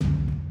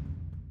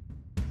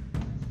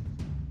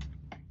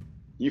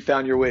You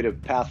found your way to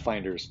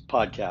Pathfinders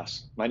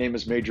podcast. My name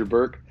is Major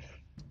Burke.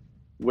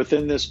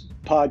 Within this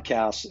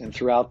podcast and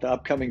throughout the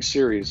upcoming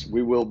series,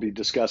 we will be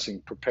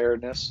discussing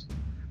preparedness,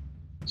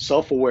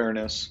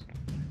 self-awareness,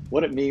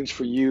 what it means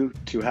for you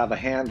to have a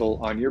handle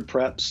on your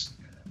preps,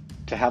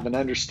 to have an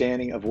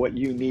understanding of what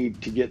you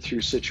need to get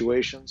through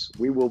situations.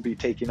 We will be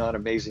taking on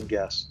amazing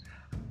guests.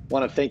 I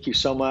want to thank you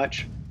so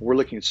much. We're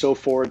looking so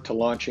forward to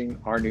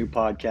launching our new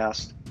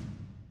podcast.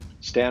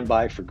 Stand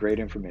by for great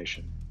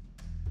information.